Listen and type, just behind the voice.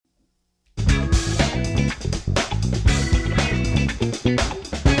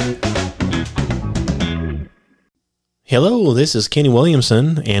Hello, this is Kenny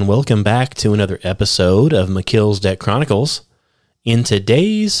Williamson, and welcome back to another episode of McKill's Deck Chronicles. In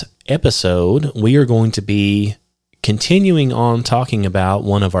today's episode, we are going to be continuing on talking about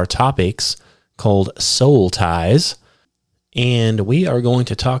one of our topics called soul ties, and we are going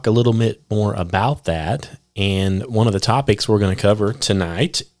to talk a little bit more about that. And one of the topics we're going to cover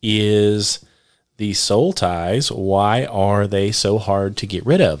tonight is the soul ties. Why are they so hard to get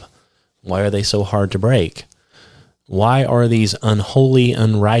rid of? Why are they so hard to break? Why are these unholy,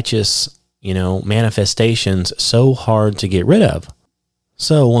 unrighteous, manifestations so hard to get rid of?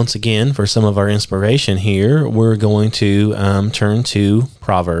 So once again, for some of our inspiration here, we're going to turn to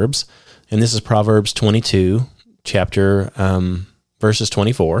Proverbs, and this is Proverbs 22, chapter verses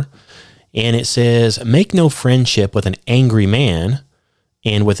 24, and it says, "Make no friendship with an angry man,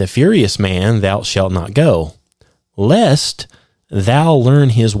 and with a furious man thou shalt not go, lest thou learn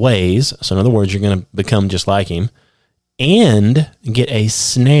his ways." So in other words, you're going to become just like him, and get a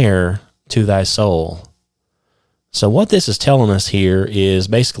snare to thy soul. So what this is telling us here is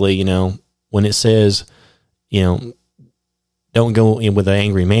basically, when it says, don't go in with an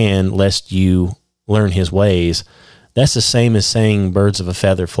angry man lest you learn his ways, that's the same as saying birds of a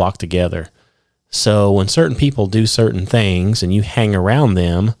feather flock together. So when certain people do certain things and you hang around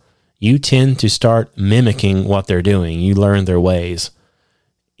them, you tend to start mimicking what they're doing. You learn their ways.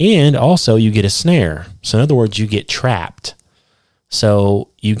 And also you get a snare. So in other words, you get trapped. So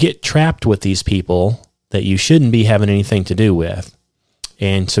you get trapped with these people that you shouldn't be having anything to do with.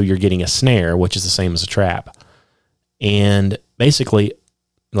 And so you're getting a snare, which is the same as a trap. And basically,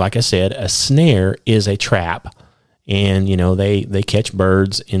 like I said, a snare is a trap. And, they catch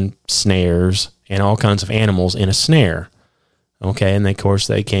birds in snares and all kinds of animals in a snare. Okay, and of course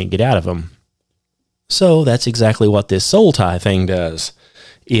they can't get out of them. So that's exactly what this soul tie thing does.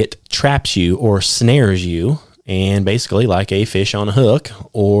 It traps you or snares you, and basically like a fish on a hook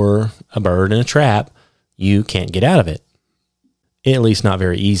or a bird in a trap, you can't get out of it. At least not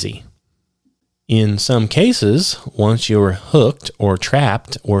very easy. In some cases, once you're hooked or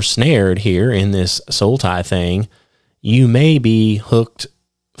trapped or snared here in this soul tie thing, you may be hooked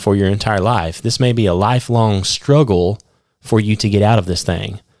for your entire life. This may be a lifelong struggle for you to get out of this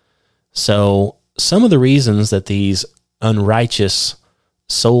thing. So some of the reasons that these unrighteous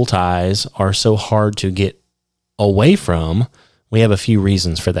soul ties are so hard to get away from, we have a few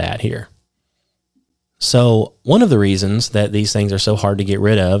reasons for that here. So one of the reasons that these things are so hard to get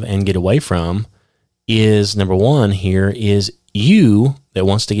rid of and get away from is, number one here, is you that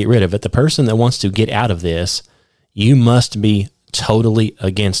wants to get rid of it, the person that wants to get out of this, you must be totally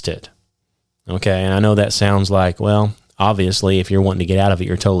against it. Okay, and I know that sounds like, well, obviously if you're wanting to get out of it,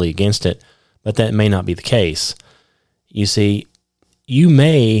 you're totally against it, but that may not be the case. You see, you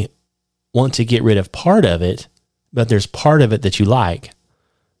may want to get rid of part of it, but there's part of it that you like.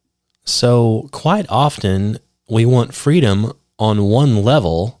 So quite often we want freedom on one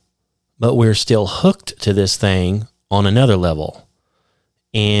level, but we're still hooked to this thing on another level.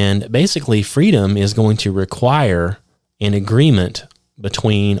 And basically freedom is going to require an agreement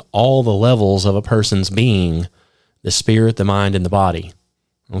between all the levels of a person's being, the spirit, the mind, and the body.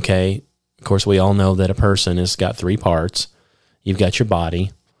 Okay? Of course, we all know that a person has got three parts. You've got your body,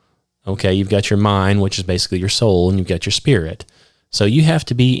 okay, you've got your mind, which is basically your soul, and you've got your spirit. So you have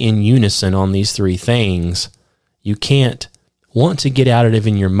to be in unison on these three things. You can't want to get out of it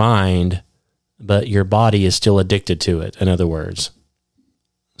in your mind, but your body is still addicted to it, in other words.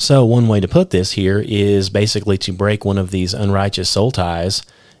 So one way to put this here is basically to break one of these unrighteous soul ties.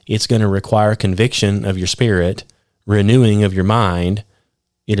 It's going to require conviction of your spirit, renewing of your mind.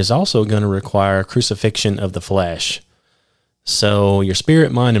 It is also going to require crucifixion of the flesh. So your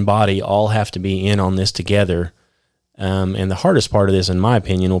spirit, mind, and body all have to be in on this together. And the hardest part of this, in my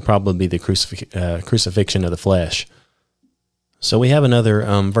opinion, will probably be the crucifixion of the flesh. So we have another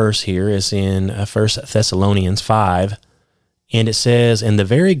verse here. It's in 1 Thessalonians 5. And it says, "And the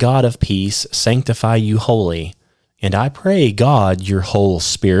very God of peace sanctify you wholly. And I pray God your whole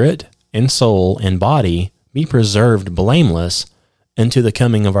spirit and soul and body be preserved blameless unto the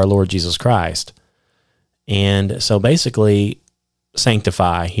coming of our Lord Jesus Christ." And so basically,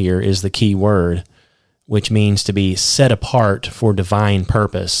 sanctify here is the key word, which means to be set apart for divine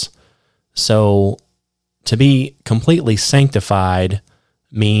purpose. So to be completely sanctified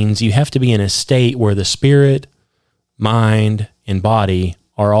means you have to be in a state where the spirit, mind, and body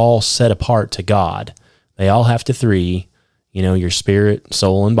are all set apart to God. They all have to three, your spirit,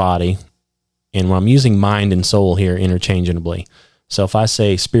 soul, and body. And when I'm using mind and soul here interchangeably, so if I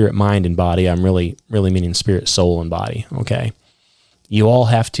say spirit, mind, and body, I'm really meaning spirit, soul, and body, okay? You all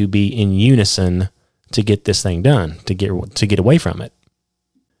have to be in unison to get this thing done, to get away from it.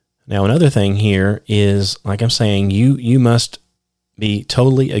 Now, another thing here is, like I'm saying, you must be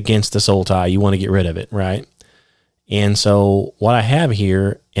totally against the soul tie. You want to get rid of it, right? And so what I have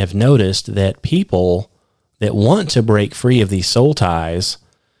here, I've noticed that people that want to break free of these soul ties,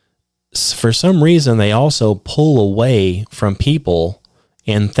 for some reason, they also pull away from people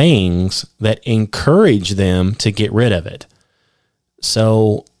and things that encourage them to get rid of it.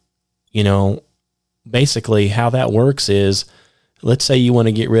 So, basically how that works is, let's say you want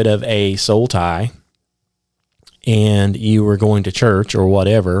to get rid of a soul tie and you were going to church or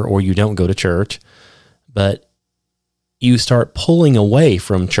whatever, or you don't go to church, but you start pulling away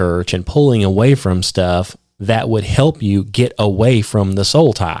from church and pulling away from stuff that would help you get away from the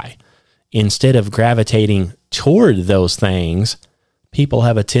soul tie. Instead of gravitating toward those things, people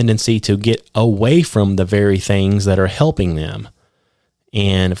have a tendency to get away from the very things that are helping them.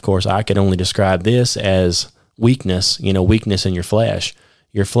 And of course, I could only describe this as weakness, weakness in your flesh.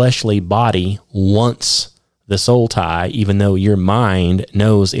 Your fleshly body wants the soul tie, even though your mind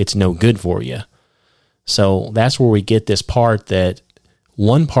knows it's no good for you. So that's where we get this part that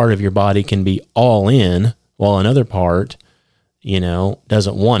one part of your body can be all in, while another part,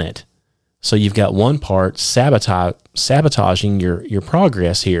 doesn't want it. So you've got one part sabotaging your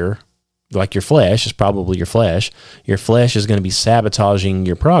progress here, like your flesh is probably your flesh. Your flesh is going to be sabotaging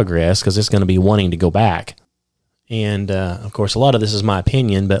your progress because it's going to be wanting to go back. And, of course, a lot of this is my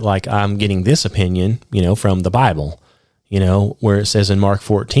opinion, but like I'm getting this opinion, from the Bible, where it says in Mark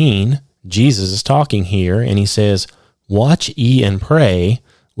 14, Jesus is talking here and he says, "Watch ye and pray,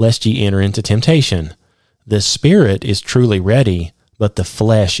 lest ye enter into temptation. The spirit is truly ready, but the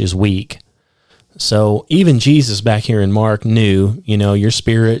flesh is weak." So even Jesus back here in Mark knew, your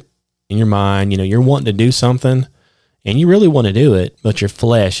spirit and your mind, you're wanting to do something and you really want to do it, but your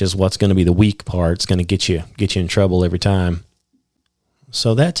flesh is what's going to be the weak part. It's going to get you in trouble every time.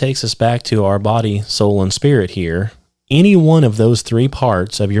 So that takes us back to our body, soul, and spirit here. Any one of those three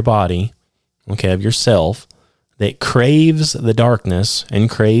parts of your body, of yourself, that craves the darkness and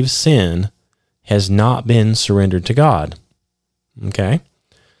craves sin has not been surrendered to God. Okay?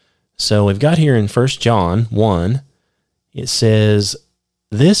 So we've got here in 1 John 1, it says,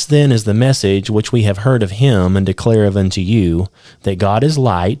 "This then is the message which we have heard of him and declare unto you, that God is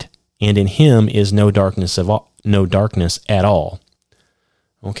light, and in him is no darkness at all."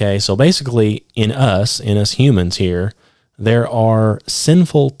 Okay, so basically in us humans here, there are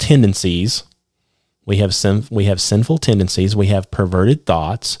sinful tendencies. We have sinful tendencies. We have perverted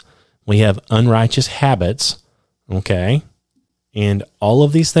thoughts. We have unrighteous habits. Okay, and all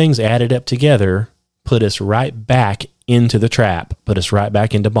of these things added up together put us right back into the trap, put us right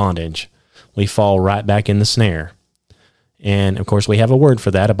back into bondage. We fall right back in the snare. And of course, we have a word for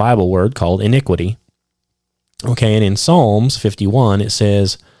that, a Bible word called iniquity. Okay, and in Psalms 51, it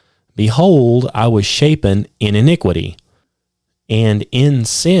says, "Behold, I was shapen in iniquity, and in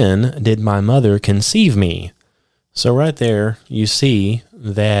sin did my mother conceive me." So right there, you see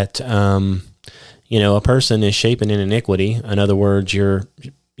that, a person is shapen in iniquity. In other words, you're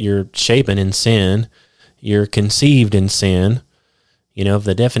shapen in sin. You're conceived in sin. If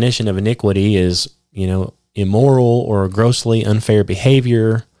the definition of iniquity is, immoral or grossly unfair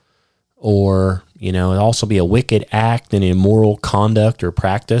behavior, or, it'd also be a wicked act and immoral conduct or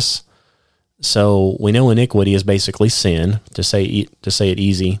practice. So we know iniquity is basically sin, to say it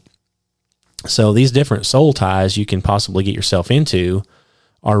easy. So these different soul ties you can possibly get yourself into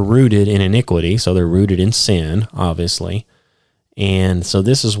are rooted in iniquity. So they're rooted in sin, obviously. And so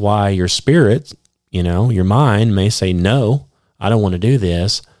this is why your spirit, your mind may say, "No, I don't want to do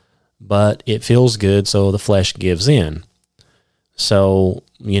this," but it feels good, so the flesh gives in. So,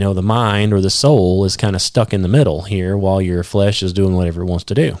 the mind or the soul is kind of stuck in the middle here while your flesh is doing whatever it wants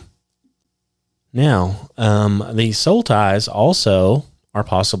to do. Now, these soul ties also are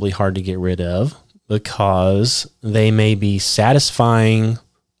possibly hard to get rid of because they may be satisfying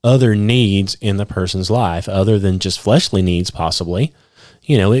other needs in the person's life other than just fleshly needs, possibly.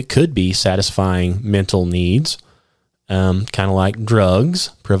 It could be satisfying mental needs, kind of like drugs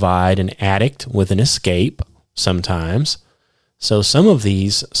provide an addict with an escape sometimes. So some of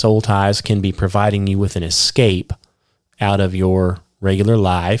these soul ties can be providing you with an escape out of your regular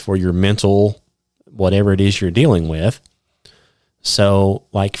life or your mental, whatever it is you're dealing with. So,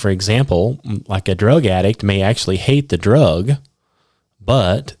 like, for example, like a drug addict may actually hate the drug,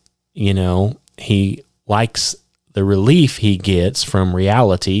 but, he likes the relief he gets from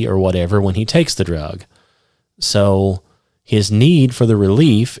reality or whatever when he takes the drug. So his need for the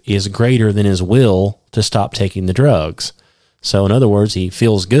relief is greater than his will to stop taking the drugs. So in other words, he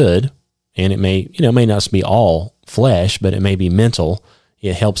feels good And it may not be all flesh, but it may be mental.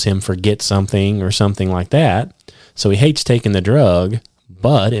 It helps him forget something or something like that. So he hates taking the drug,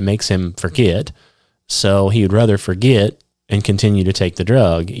 but it makes him forget. So he would rather forget and continue to take the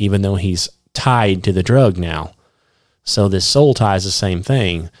drug, even though he's tied to the drug now. So this soul tie is the same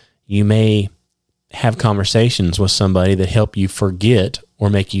thing. You may have conversations with somebody that help you forget or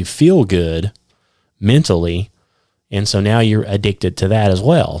make you feel good mentally, and so now you're addicted to that as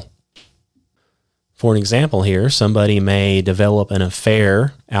well. For an example here, somebody may develop an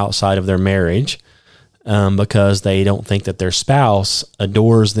affair outside of their marriage because they don't think that their spouse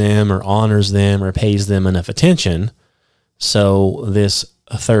adores them or honors them or pays them enough attention. So this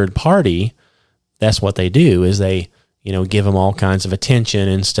third party, that's what they do, is they, give them all kinds of attention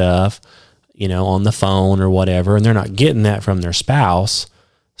and stuff, on the phone or whatever, and they're not getting that from their spouse.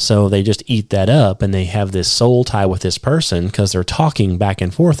 So they just eat that up, and they have this soul tie with this person because they're talking back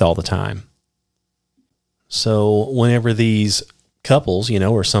and forth all the time. So whenever these couples,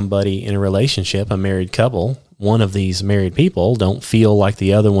 or somebody in a relationship, a married couple, one of these married people don't feel like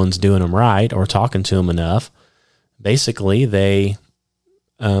the other one's doing them right or talking to them enough, basically they,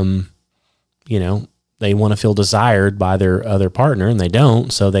 they want to feel desired by their other partner, and they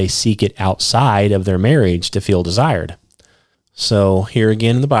don't, so they seek it outside of their marriage to feel desired. So here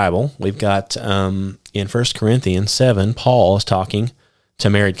again in the Bible, we've got in 1 Corinthians 7, Paul is talking to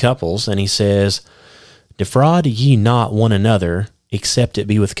married couples, and he says, "Defraud ye not one another, except it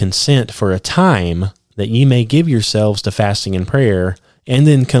be with consent for a time, that ye may give yourselves to fasting and prayer, and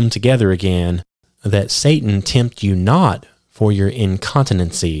then come together again, that Satan tempt you not for your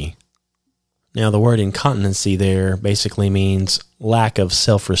incontinency." Now, the word incontinency there basically means lack of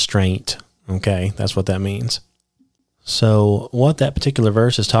self-restraint. Okay, that's what that means. So what that particular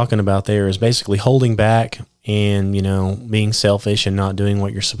verse is talking about there is basically holding back and, being selfish and not doing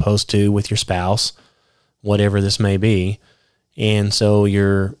what you're supposed to with your spouse, whatever this may be. And so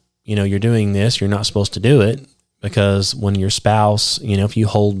you're doing this, you're not supposed to do it, because when your spouse, if you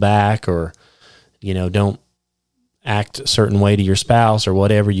hold back or, don't act a certain way to your spouse or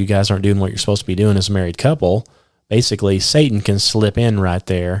whatever, you guys aren't doing what you're supposed to be doing as a married couple, basically Satan can slip in right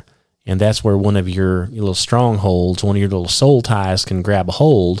there. And that's where one of your little strongholds, one of your little soul ties can grab a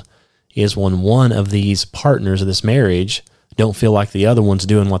hold, is when one of these partners of this marriage don't feel like the other one's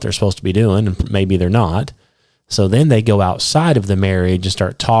doing what they're supposed to be doing, and maybe they're not. So then they go outside of the marriage and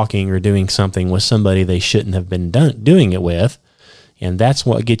start talking or doing something with somebody they shouldn't have been doing it with. And that's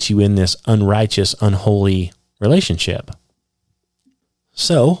what gets you in this unrighteous, unholy relationship.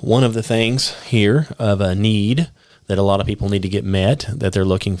 So one of the things here of a need that a lot of people need to get met, that they're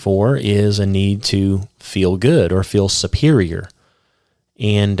looking for, is a need to feel good or feel superior.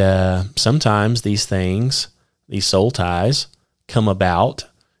 And sometimes these things, these soul ties, come about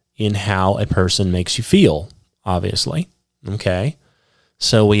in how a person makes you feel, obviously. Okay?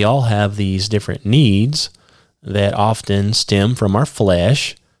 So we all have these different needs that often stem from our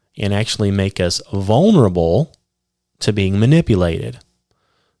flesh and actually make us vulnerable to being manipulated.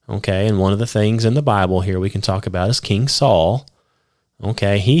 Okay, and one of the things in the Bible here we can talk about is King Saul.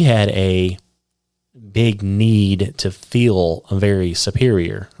 Okay, he had a big need to feel very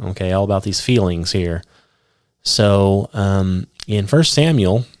superior. Okay, all about these feelings here. So in 1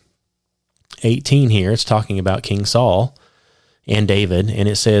 Samuel 18 here, it's talking about King Saul and David, and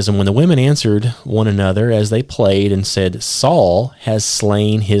it says, "And when the women answered one another as they played and said, Saul has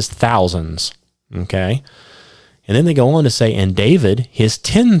slain his thousands." Okay, and then they go on to say, "And David his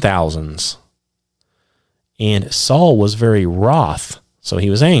 10,000s. And Saul was very wroth," so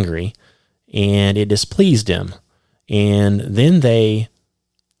he was angry, "and it displeased him. And then they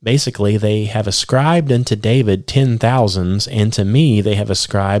have ascribed unto David 10,000s, and to me they have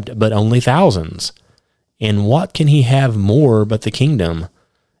ascribed but only thousands. And what can he have more but the kingdom?"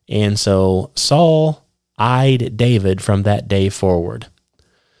 And so Saul eyed David from that day forward.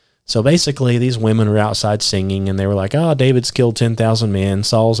 So basically, these women were outside singing, and they were like, "Oh, David's killed 10,000 men.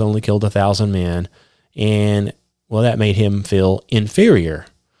 Saul's only killed 1,000 men." And, well, that made him feel inferior.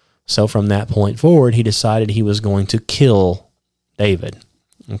 So from that point forward, he decided he was going to kill David.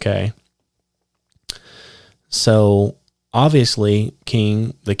 Okay? So obviously,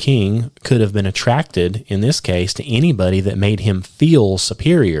 the king could have been attracted, in this case, to anybody that made him feel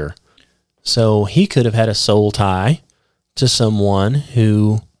superior. So he could have had a soul tie to someone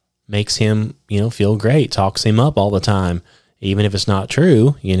who makes him, feel great, talks him up all the time, even if it's not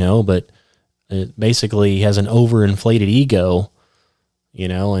true, but it basically has an overinflated ego,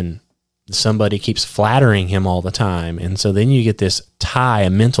 and somebody keeps flattering him all the time. And so then you get this tie, a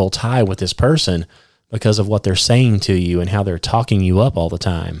mental tie with this person because of what they're saying to you and how they're talking you up all the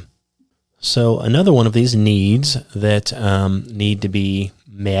time. So another one of these needs that need to be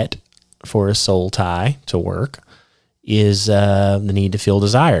met for a soul tie to work is the need to feel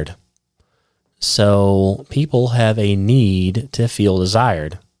desired. So people have a need to feel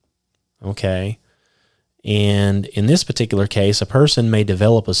desired, okay? And in this particular case, a person may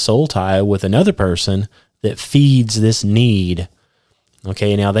develop a soul tie with another person that feeds this need.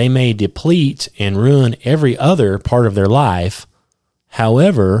 Okay, now they may deplete and ruin every other part of their life.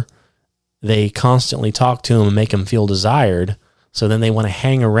 However, they constantly talk to them and make them feel desired. So then they want to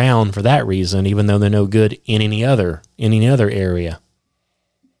hang around for that reason, even though they're no good in any other area.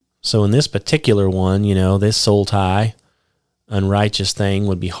 So in this particular one, this soul tie, unrighteous thing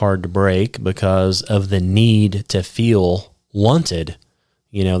would be hard to break because of the need to feel wanted.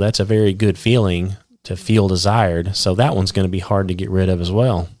 That's a very good feeling to feel desired. So that one's going to be hard to get rid of as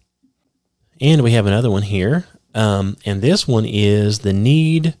well. And we have another one here. And this one is the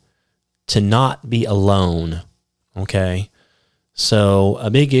need to not be alone. Okay. So a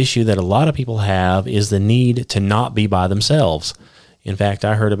big issue that a lot of people have is the need to not be by themselves. In fact,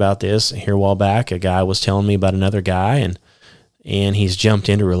 I heard about this here a while back. A guy was telling me about another guy, and he's jumped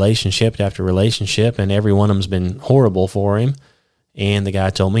into relationship after relationship, and every one of them's been horrible for him. And the guy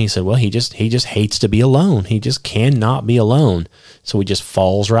told me, he said, well, he just hates to be alone. He just cannot be alone. So he just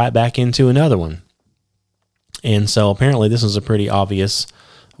falls right back into another one. And so apparently this is a pretty obvious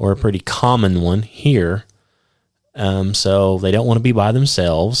or a pretty common one here. So they don't want to be by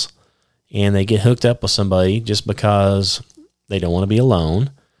themselves, and they get hooked up with somebody just because they don't want to be alone.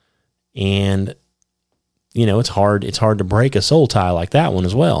 And, it's hard to break a soul tie like that one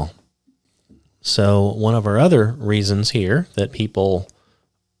as well. So one of our other reasons here that people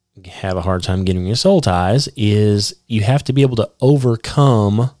have a hard time getting your soul ties is you have to be able to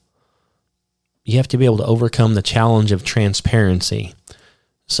overcome the challenge of transparency.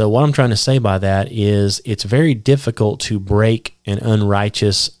 So what I'm trying to say by that is it's very difficult to break an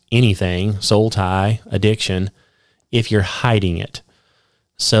unrighteous anything, soul tie, addiction, if you're hiding it.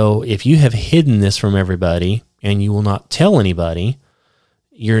 So if you have hidden this from everybody and you will not tell anybody,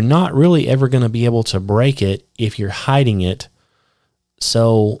 you're not really ever going to be able to break it if you're hiding it.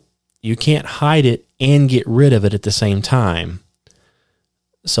 So you can't hide it and get rid of it at the same time.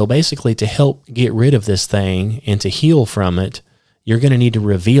 So basically, to help get rid of this thing and to heal from it, you're going to need to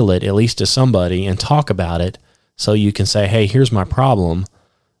reveal it, at least to somebody, and talk about it so you can say, hey, here's my problem.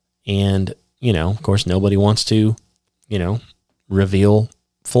 And, of course, nobody wants to, reveal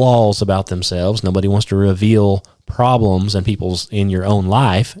flaws about themselves. Nobody wants to reveal problems and people's in your own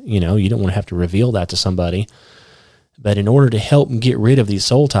life. You don't want to have to reveal that to somebody. But in order to help get rid of these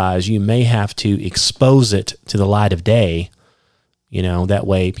soul ties, you may have to expose it to the light of day. That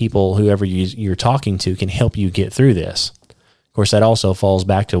way people, whoever you're talking to, can help you get through this. Of course, that also falls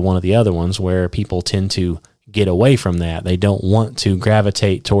back to one of the other ones where people tend to get away from that. They don't want to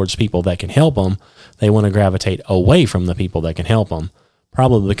gravitate towards people that can help them. They want to gravitate away from the people that can help them,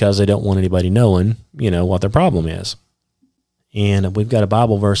 probably because they don't want anybody knowing, what their problem is. And we've got a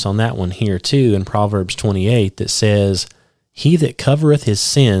Bible verse on that one here too, in Proverbs 28, that says, he that covereth his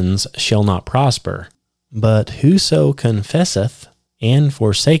sins shall not prosper, but whoso confesseth and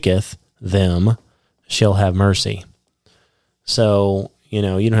forsaketh them shall have mercy. So, you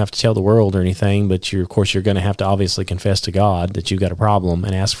don't have to tell the world or anything, but you're going to have to obviously confess to God that you've got a problem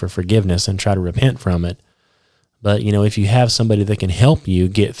and ask for forgiveness and try to repent from it. But, if you have somebody that can help you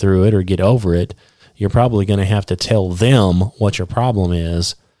get through it or get over it, you're probably going to have to tell them what your problem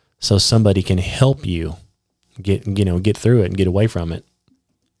is so somebody can help you get through it and get away from it.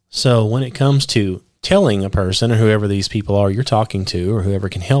 So when it comes to telling a person or whoever these people are you're talking to or whoever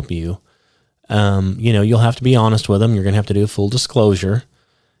can help you, you'll have to be honest with them. You're going to have to do a full disclosure.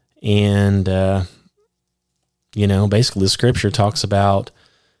 And, basically the scripture talks about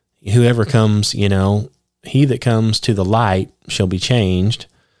whoever comes, he that comes to the light shall be changed.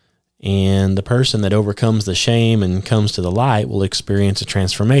 And the person that overcomes the shame and comes to the light will experience a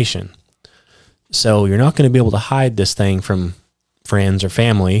transformation. So you're not going to be able to hide this thing from friends or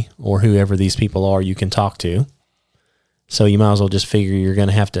family or whoever these people are you can talk to. So you might as well just figure you're going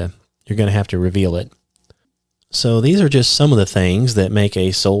to have to reveal it. So these are just some of the things that make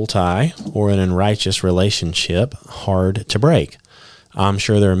a soul tie or an unrighteous relationship hard to break. I'm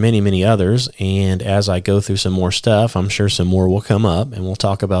sure there are many, many others, and as I go through some more stuff, I'm sure some more will come up, and we'll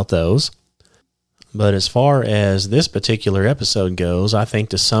talk about those. But as far as this particular episode goes, I think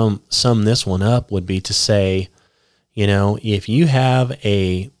to sum this one up would be to say, if you have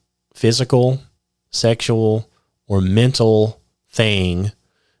a physical, sexual, or mental thing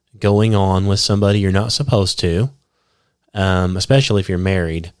going on with somebody you're not supposed to, especially if you're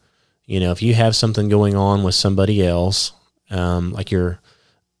married, If you have something going on with somebody else, and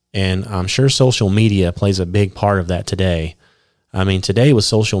I'm sure social media plays a big part of that today. I mean, today with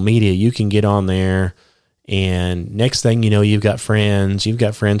social media, you can get on there and next thing you know, you've got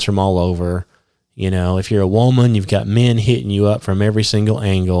friends from all over. If you're a woman, you've got men hitting you up from every single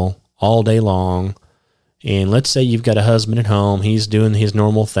angle all day long. And let's say you've got a husband at home. He's doing his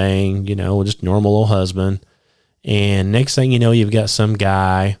normal thing, just normal old husband. And next thing you know, you've got some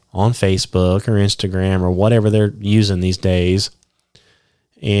guy on Facebook or Instagram or whatever they're using these days.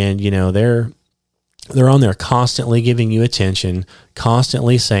 And, they're on there constantly giving you attention,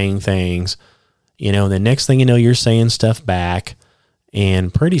 constantly saying things. The next thing you know, you're saying stuff back.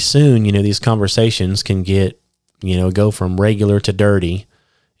 And pretty soon, these conversations can go from regular to dirty.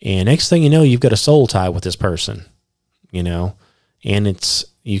 And next thing you know, you've got a soul tie with this person, and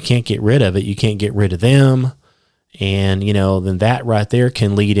you can't get rid of it. You can't get rid of them. And, then that right there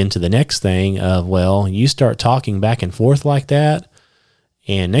can lead into the next thing of, well, you start talking back and forth like that.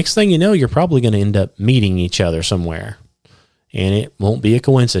 And next thing you know, you're probably going to end up meeting each other somewhere. And it won't be a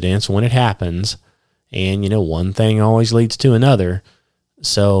coincidence when it happens. And, one thing always leads to another.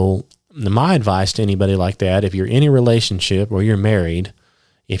 So my advice to anybody like that, if you're in a relationship or you're married,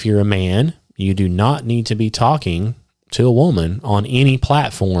 if you're a man, you do not need to be talking to a woman on any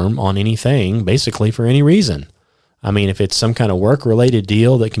platform, on anything, basically for any reason. I mean, if it's some kind of work-related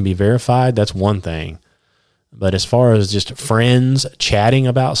deal that can be verified, that's one thing. But as far as just friends chatting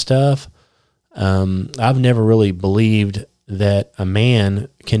about stuff, I've never really believed that a man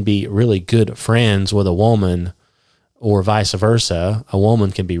can be really good friends with a woman or vice versa. A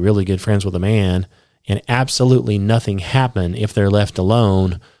woman can be really good friends with a man and absolutely nothing happen if they're left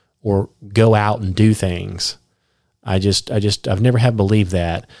alone or go out and do things. I've never have believed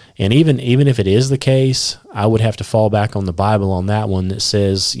that. And even if it is the case, I would have to fall back on the Bible on that one that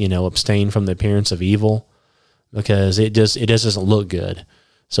says, abstain from the appearance of evil, because it just doesn't look good.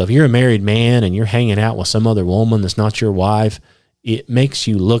 So if you're a married man and you're hanging out with some other woman that's not your wife, it makes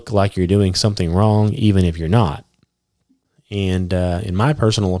you look like you're doing something wrong, even if you're not. And in my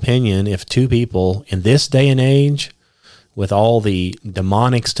personal opinion, if two people in this day and age, with all the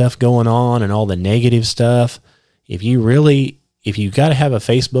demonic stuff going on and all the negative stuff, if you got to have a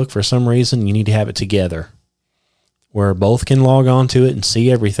Facebook for some reason, you need to have it together where both can log on to it and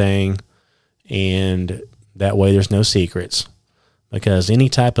see everything. And that way there's no secrets, because any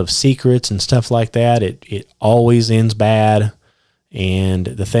type of secrets and stuff like that, it always ends bad. And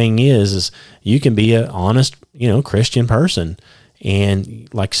the thing is you can be an honest, Christian person.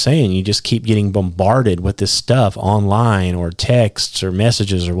 And like saying, you just keep getting bombarded with this stuff online or texts or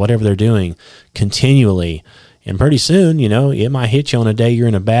messages or whatever they're doing continually. And pretty soon, it might hit you on a day you're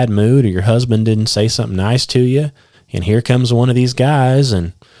in a bad mood or your husband didn't say something nice to you. And here comes one of these guys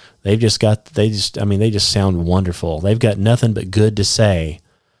and they just sound wonderful. They've got nothing but good to say.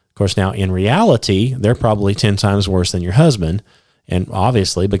 Of course, now in reality, they're probably 10 times worse than your husband. And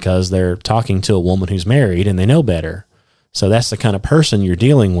obviously because they're talking to a woman who's married and they know better. So that's the kind of person you're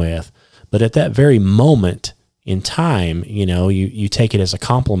dealing with. But at that very moment in time, you take it as a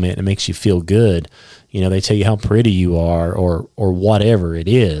compliment. It makes you feel good. They tell you how pretty you are or whatever it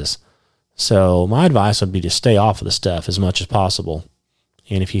is. So my advice would be to stay off of the stuff as much as possible.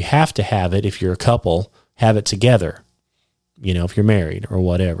 And if you have to have it, if you're a couple, have it together, if you're married or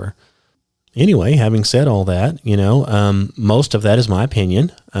whatever. Anyway, having said all that, most of that is my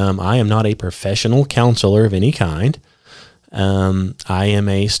opinion. I am not a professional counselor of any kind. I am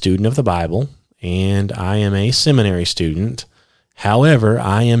a student of the Bible and I am a seminary student. However,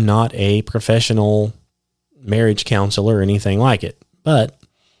 I am not a professional marriage counselor or anything like it. But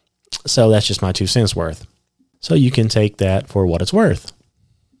so that's just my 2 cents worth. So you can take that for what it's worth.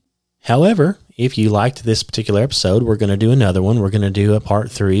 However, if you liked this particular episode, we're going to do another one. We're going to do a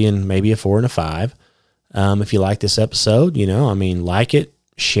part 3 and maybe a 4 and a 5. If you like this episode, like it,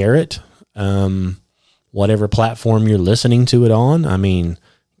 share it. Whatever platform you're listening to it on,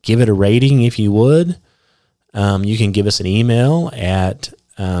 give it a rating if you would. You can give us an email at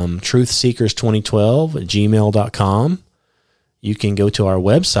truthseekers2012@gmail.com. You can go to our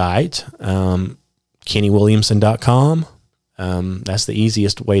website, KennyWilliamson.com. That's the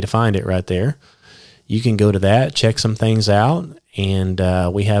easiest way to find it right there. You can go to that, check some things out, and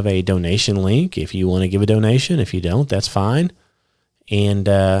we have a donation link if you want to give a donation. If you don't, that's fine. And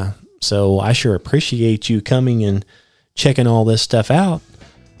so I sure appreciate you coming and checking all this stuff out.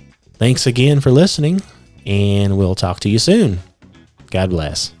 Thanks again for listening, and we'll talk to you soon. God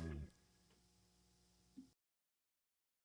bless.